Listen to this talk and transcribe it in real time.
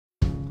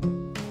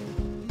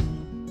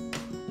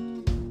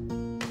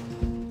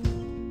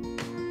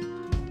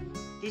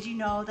Did you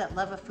know that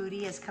Love a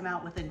Foodie has come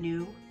out with a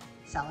new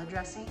salad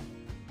dressing?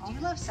 Do you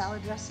love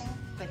salad dressing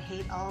but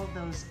hate all of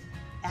those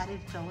added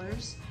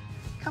fillers?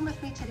 Come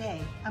with me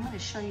today. I'm going to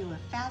show you a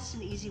fast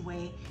and easy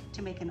way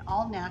to make an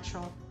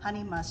all-natural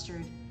honey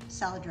mustard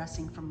salad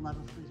dressing from Love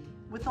a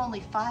Foodie. With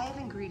only 5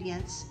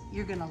 ingredients,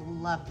 you're going to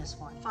love this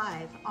one.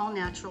 5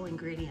 all-natural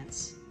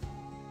ingredients: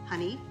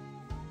 honey,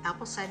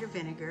 apple cider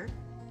vinegar,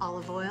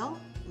 olive oil,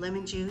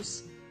 lemon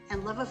juice,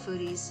 and Love a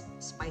Foodie's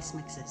spice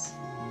mixes.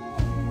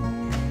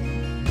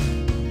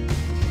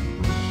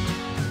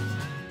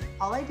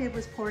 All I did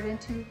was pour it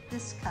into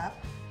this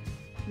cup,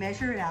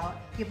 measure it out,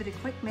 give it a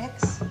quick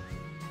mix,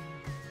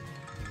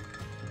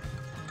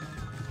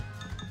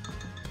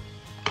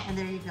 and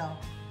there you go.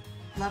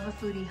 Love a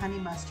Foodie honey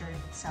mustard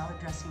salad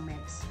dressing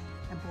mix.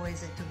 And boy,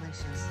 is it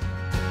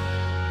delicious.